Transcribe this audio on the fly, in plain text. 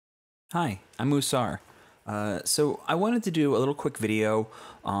Hi, I'm Musar. So I wanted to do a little quick video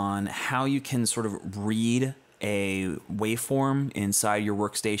on how you can sort of read a waveform inside your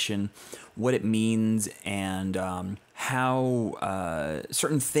workstation, what it means, and how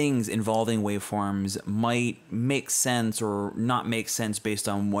certain things involving waveforms might make sense or not make sense based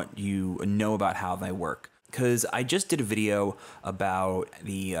on what you know about how they work. Because I just did a video about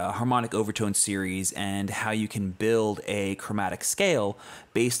the harmonic overtone series and how you can build a chromatic scale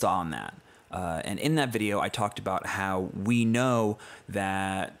based on that. And in that video, I talked about how we know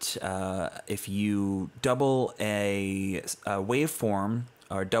that if you double a waveform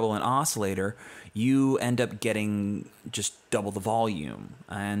or double an oscillator, you end up getting just double the volume.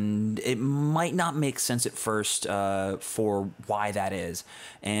 And it might not make sense at first for why that is.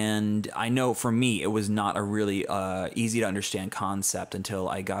 And I know for me, it was not a really easy to understand concept until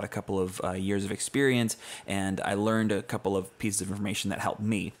I got a couple of years of experience and I learned a couple of pieces of information that helped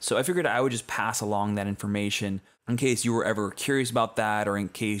me. So I figured I would just pass along that information in case you were ever curious about that or in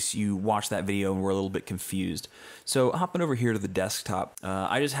case you watched that video and were a little bit confused. So hopping over here to the desktop,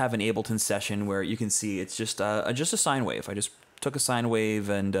 I just have an Ableton session where you can see it's just a sine wave. I just took a sine wave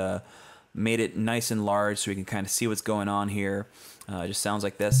and made it nice and large so we can kind of see what's going on here. It just sounds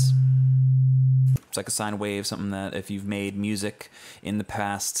like this. It's like a sine wave, something that if you've made music in the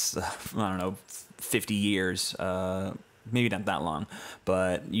past, I don't know, 50 years, maybe not that long,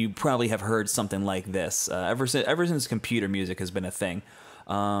 but you probably have heard something like this ever since computer music has been a thing.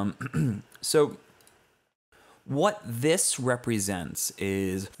 So what this represents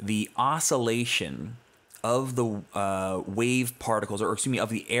is the oscillation of the wave particles, or excuse me, of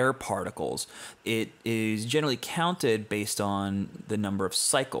the air particles. It is generally counted based on the number of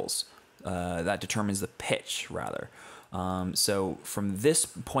cycles. That determines the pitch, rather. So from this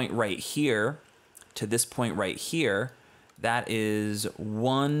point right here to this point right here, that is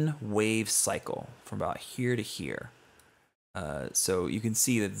one wave cycle from about here to here. So you can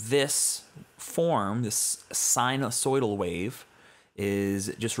see that this form, this sinusoidal wave,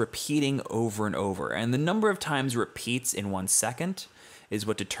 is just repeating over and over. And the number of times it repeats in 1 second is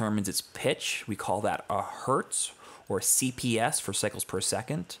what determines its pitch. We call that a hertz, or CPS for cycles per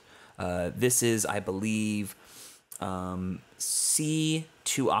second. This is, I believe, C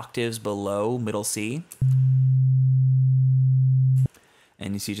 2 octaves below middle C.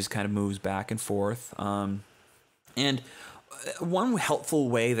 And you see it just kind of moves back and forth. And one helpful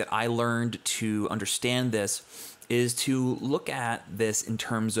way that I learned to understand this is to look at this in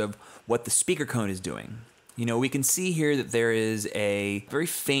terms of what the speaker cone is doing. You know, we can see here that there is a very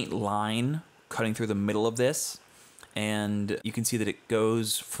faint line cutting through the middle of this. And you can see that it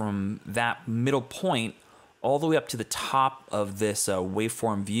goes from that middle point all the way up to the top of this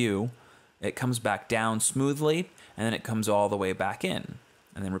waveform view. It comes back down smoothly, and then it comes all the way back in,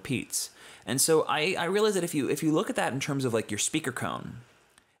 and then repeats. And so I realized that if you look at that in terms of like your speaker cone,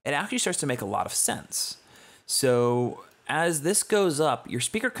 it actually starts to make a lot of sense. So as this goes up, your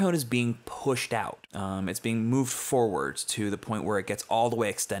speaker cone is being pushed out. It's being moved forwards to the point where it gets all the way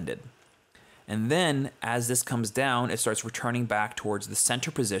extended. And then as this comes down, it starts returning back towards the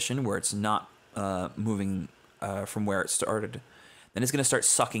center position where it's not moving from where it started. Then it's going to start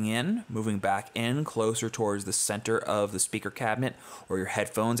sucking in, moving back in closer towards the center of the speaker cabinet or your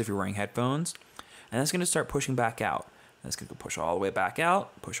headphones if you're wearing headphones. And that's going to start pushing back out. And it's going to push all the way back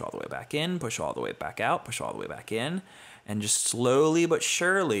out, push all the way back in, push all the way back out, push all the way back in. And just slowly but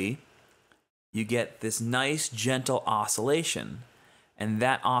surely, you get this nice gentle oscillation. And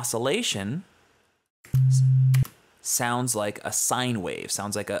that oscillation sounds like a sine wave,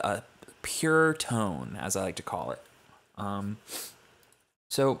 sounds like a pure tone, as I like to call it.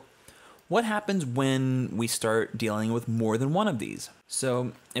 So what happens when we start dealing with more than one of these?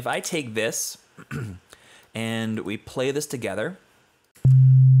 So if I take this and we play this together,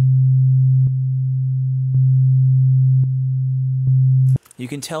 you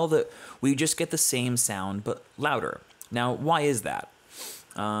can tell that we just get the same sound but louder. Now, why is that?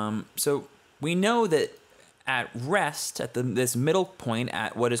 So we know that at rest, at this middle point,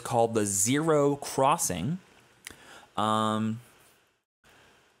 at what is called the zero crossing,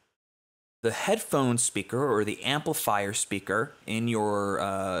 the headphone speaker or the amplifier speaker in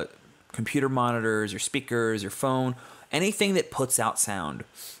your computer monitors, your speakers, your phone, anything that puts out sound,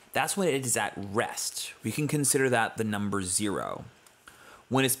 that's when it is at rest. We can consider that the number 0.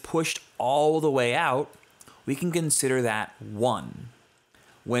 When it's pushed all the way out, we can consider that 1.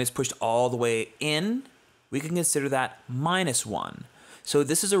 When it's pushed all the way in, we can consider that -1. So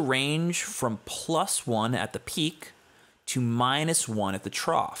this is a range from +1 at the peak to -1 at the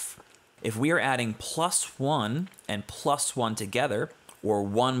trough. If we are adding +1 and +1 together, or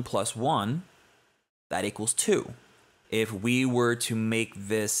 1 plus 1, that equals 2. If we were to make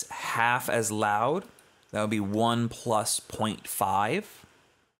this half as loud, that would be 1 plus 0.5.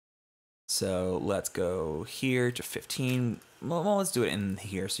 So let's go here to 15. Well, let's do it in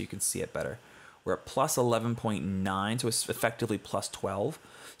here so you can see it better. We're at plus 11.9, so it's effectively plus 12.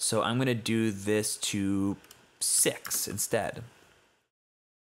 So I'm going to do this to 6 instead.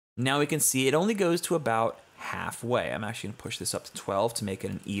 Now we can see it only goes to about halfway. I'm actually going to push this up to 12 to make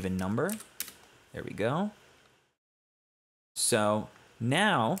it an even number. There we go. So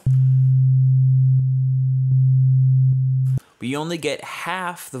now we only get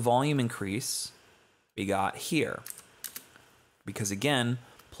half the volume increase we got here. Because again,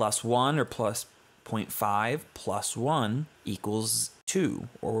 plus 1 or plus 0.5 plus 1 equals 2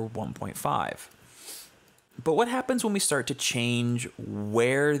 or 1.5. But what happens when we start to change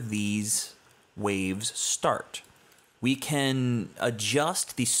where these waves start? We can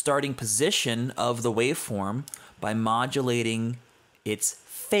adjust the starting position of the waveform by modulating its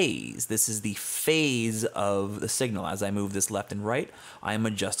phase. This is the phase of the signal. As I move this left and right, I am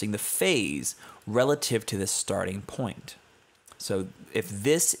adjusting the phase relative to this starting point. So if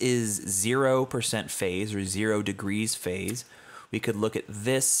this is 0% phase or 0 degrees phase, we could look at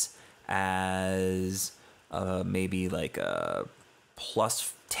this as maybe like a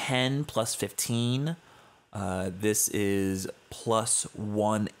plus 10, plus 15. This is plus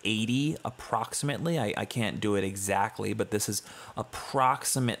 180 approximately. I can't do it exactly, but this is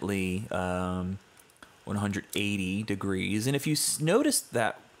approximately 180 degrees. And if you notice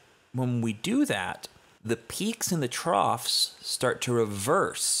that when we do that, the peaks and the troughs start to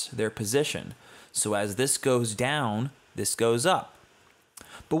reverse their position. So as this goes down, this goes up.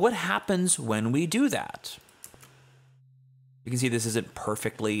 But what happens when we do that? You can see this isn't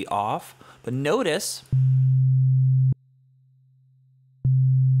perfectly off, but notice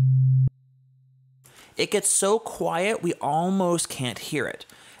it gets so quiet we almost can't hear it.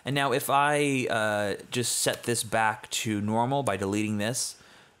 And now if I just set this back to normal by deleting this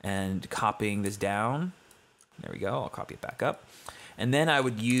and copying this down, there we go, I'll copy it back up. And then I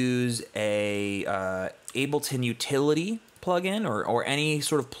would use a Ableton utility plugin or any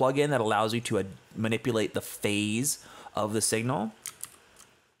sort of plugin that allows you to manipulate the phase of the signal.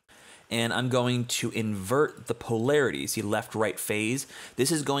 And I'm going to invert the polarity. See, left-right phase.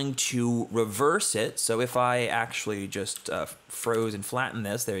 This is going to reverse it. So if I actually just froze and flattened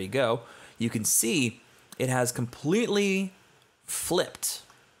this, there you go, you can see it has completely flipped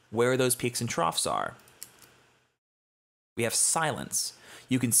where those peaks and troughs are. We have silence.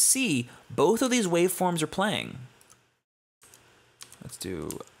 You can see both of these waveforms are playing. Let's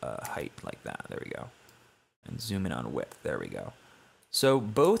do height like that. There we go. And zoom in on width. There we go. So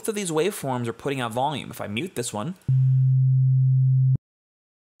both of these waveforms are putting out volume. If I mute this one,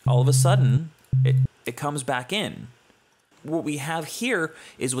 all of a sudden, it comes back in. What we have here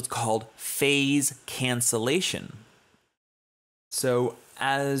is what's called phase cancellation. So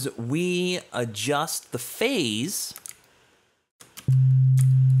as we adjust the phase,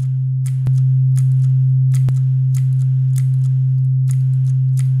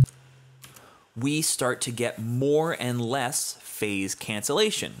 we start to get more and less phase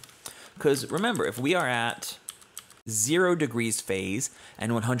cancellation. Because remember, if we are at 0 degrees phase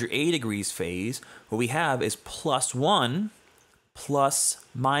and 180 degrees phase, what we have is plus 1 plus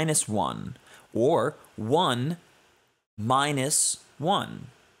minus 1, or 1 minus 1.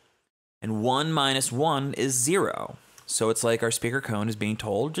 And 1 minus 1 is 0. So it's like our speaker cone is being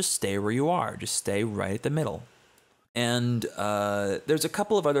told, just stay where you are, just stay right at the middle. And there's a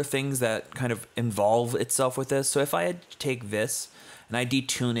couple of other things that kind of involve itself with this. So if I had to take this and I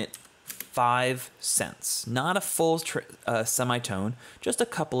detune it 5 cents, not a full semitone, just a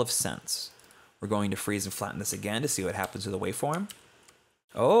couple of cents. We're going to freeze and flatten this again to see what happens to the waveform.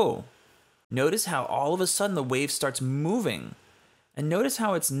 Oh, notice how all of a sudden the wave starts moving. And notice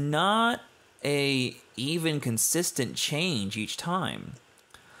how it's not a even consistent change each time.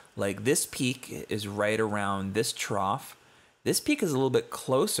 Like this peak is right around this trough. This peak is a little bit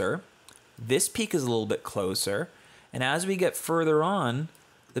closer. This peak is a little bit closer. And as we get further on,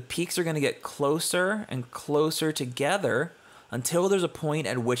 the peaks are going to get closer and closer together until there's a point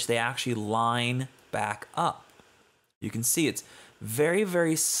at which they actually line back up. You can see it's very,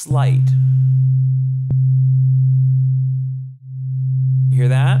 very slight. You hear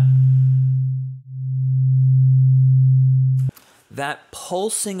that? That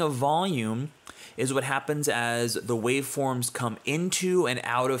pulsing of volume is what happens as the waveforms come into and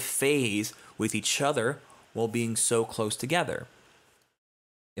out of phase with each other while being so close together.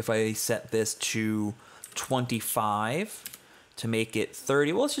 If I set this to 25 to make it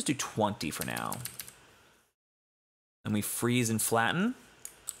 30. Well, let's just do 20 for now. And we freeze and flatten.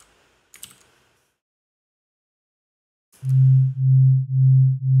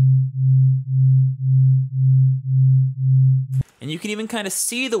 And you can even kind of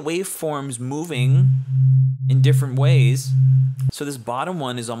see the waveforms moving in different ways. So this bottom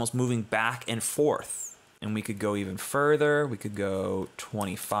one is almost moving back and forth. And we could go even further. We could go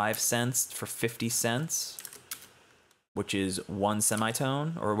 25 cents for 50 cents, which is one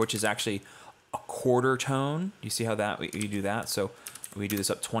semitone, or which is actually a quarter tone. You see how you do that? So we do this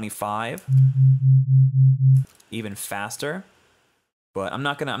up 25, even faster. But I'm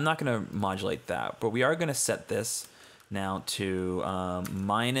not gonna modulate that. But we are gonna set this now to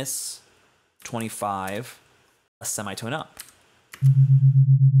minus 25, a semitone up.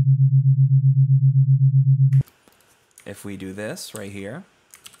 If we do this right here,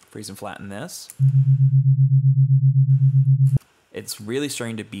 freeze and flatten this, it's really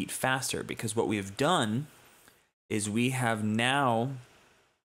starting to beat faster, because what we have done is we have now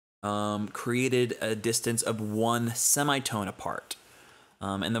created a distance of one semitone apart.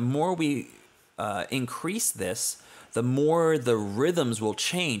 And the more we increase this, the more the rhythms will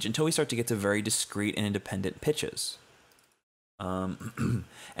change until we start to get to very discrete and independent pitches. And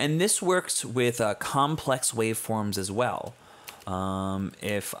this works with complex waveforms as well.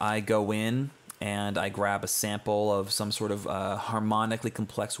 If I go in and I grab a sample of some sort of harmonically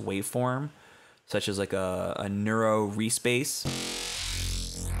complex waveform, such as like a neuro respace,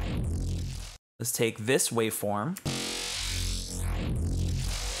 let's take this waveform,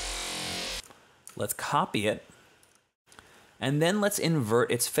 let's copy it, and then let's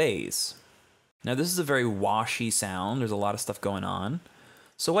invert its phase. Now this is a very washy sound. There's a lot of stuff going on.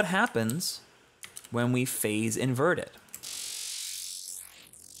 So what happens when we phase invert it?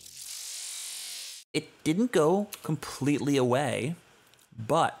 It didn't go completely away,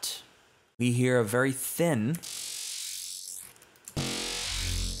 but we hear a very thin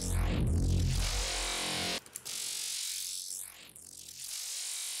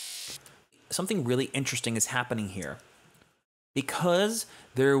something really interesting is happening here. Because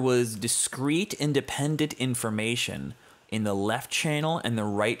there was discrete independent information in the left channel and the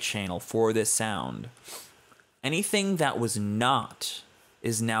right channel for this sound, anything that was not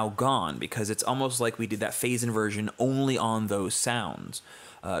is now gone, because it's almost like we did that phase inversion only on those sounds.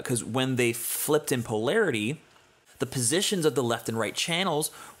 Because when they flipped in polarity, the positions of the left and right channels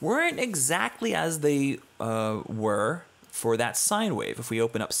weren't exactly as they were for that sine wave. If we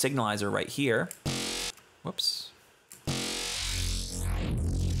open up Signalizer right here, whoops,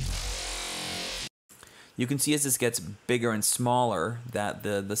 you can see as this gets bigger and smaller that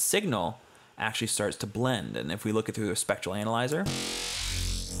the signal actually starts to blend. And if we look at through a spectral analyzer,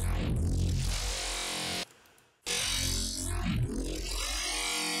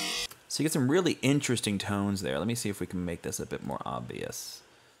 so you get some really interesting tones there. Let me see if we can make this a bit more obvious.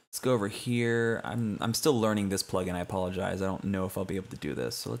 Let's go over here. I'm still learning this plugin. I apologize. I don't know if I'll be able to do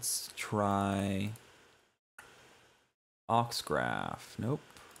this. So let's try aux graph. Nope.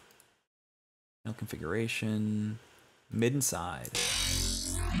 No configuration. Mid and side.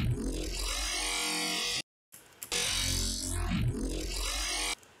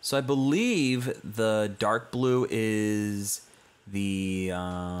 So I believe the dark blue is the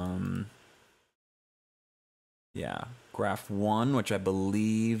yeah, graph 1, which I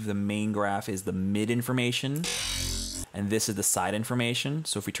believe the main graph is the mid information, and this is the side information.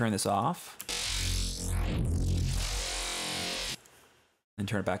 So if we turn this off and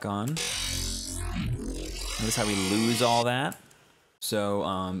turn it back on, notice how we lose all that.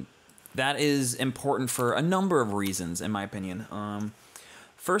 So that is important for a number of reasons, in my opinion.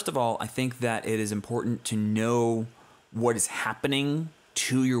 First of all, I think that it is important to know what is happening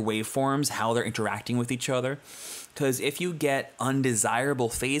to your waveforms, how they're interacting with each other. Because if you get undesirable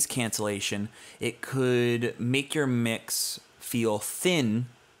phase cancellation, it could make your mix feel thin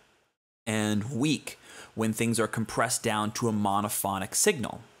and weak when things are compressed down to a monophonic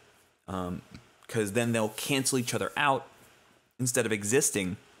signal. Because then they'll cancel each other out instead of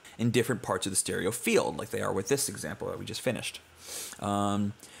existing in different parts of the stereo field, like they are with this example that we just finished.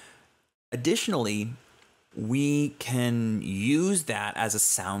 Additionally, we can use that as a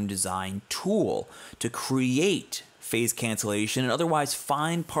sound design tool to create phase cancellation and otherwise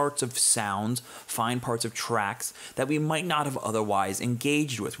find parts of sounds, find parts of tracks that we might not have otherwise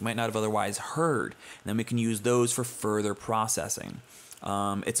engaged with, we might not have otherwise heard, and then we can use those for further processing.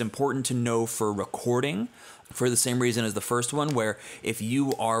 It's important to know for recording, for the same reason as the first one, where if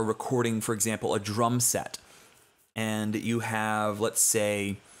you are recording, for example, a drum set, and you have, let's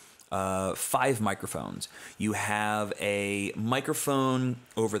say, 5 microphones. You have a microphone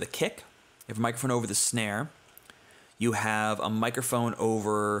over the kick, you have a microphone over the snare, you have a microphone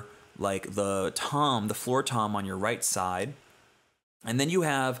over like the tom, the floor tom on your right side, and then you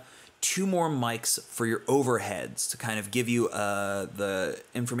have 2 more mics for your overheads to kind of give you the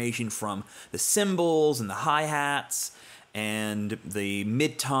information from the cymbals and the hi-hats and the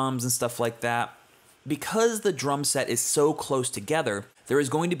mid-toms and stuff like that. Because the drum set is so close together, there is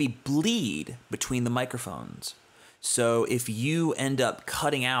going to be bleed between the microphones. So if you end up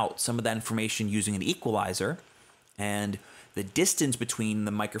cutting out some of that information using an equalizer, and the distance between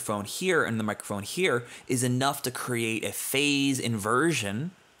the microphone here and the microphone here is enough to create a phase inversion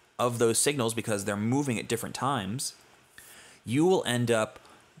of those signals because they're moving at different times, you will end up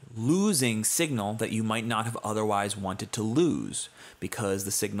losing signal that you might not have otherwise wanted to lose because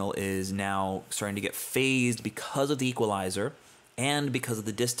the signal is now starting to get phased because of the equalizer and because of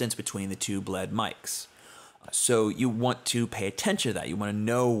the distance between the 2 bled mics. So you want to pay attention to that. You want to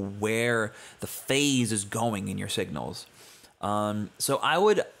know where the phase is going in your signals. So I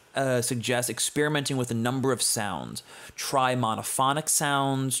would suggest experimenting with a number of sounds. Try monophonic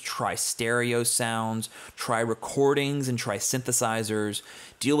sounds, try stereo sounds, try recordings and try synthesizers.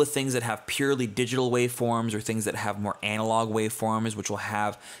 Deal with things that have purely digital waveforms or things that have more analog waveforms, which will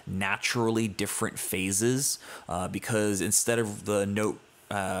have naturally different phases because instead of the note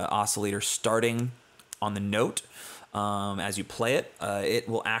oscillator starting on the note as you play it, it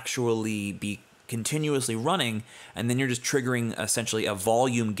will actually be continuously running, and then you're just triggering essentially a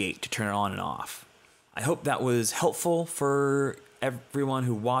volume gate to turn it on and off. I hope that was helpful for everyone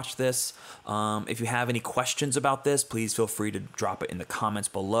who watched this. If you have any questions about this, please feel free to drop it in the comments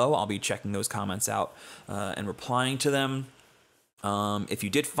below. I'll be checking those comments out and replying to them. If you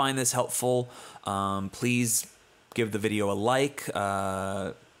did find this helpful, please give the video a like,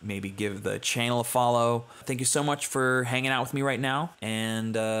 maybe give the channel a follow. Thank you so much for hanging out with me right now,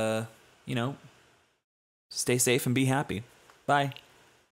 and you know, stay safe and be happy. Bye.